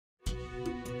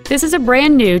This is a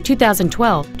brand new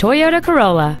 2012 Toyota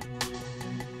Corolla.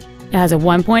 It has a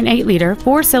 1.8-liter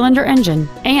four-cylinder engine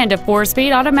and a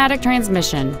 4-speed automatic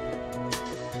transmission.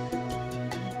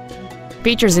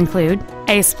 Features include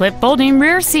a split folding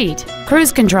rear seat,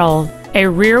 cruise control, a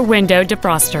rear window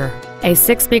defroster, a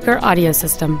 6-speaker audio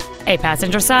system, a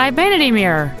passenger side vanity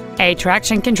mirror, a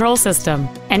traction control system,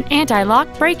 an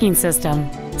anti-lock braking system,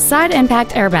 side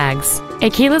impact airbags, a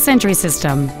keyless entry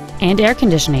system, and air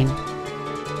conditioning.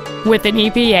 With an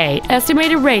EPA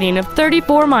estimated rating of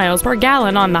 34 miles per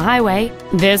gallon on the highway,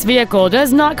 this vehicle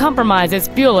does not compromise its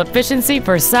fuel efficiency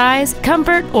for size,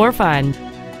 comfort, or fun.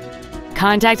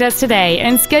 Contact us today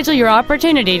and schedule your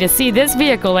opportunity to see this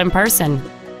vehicle in person.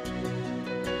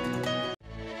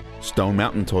 Stone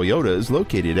Mountain Toyota is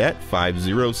located at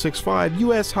 5065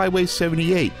 US Highway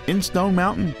 78 in Stone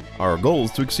Mountain. Our goal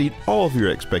is to exceed all of your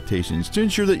expectations to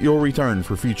ensure that you'll return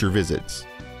for future visits.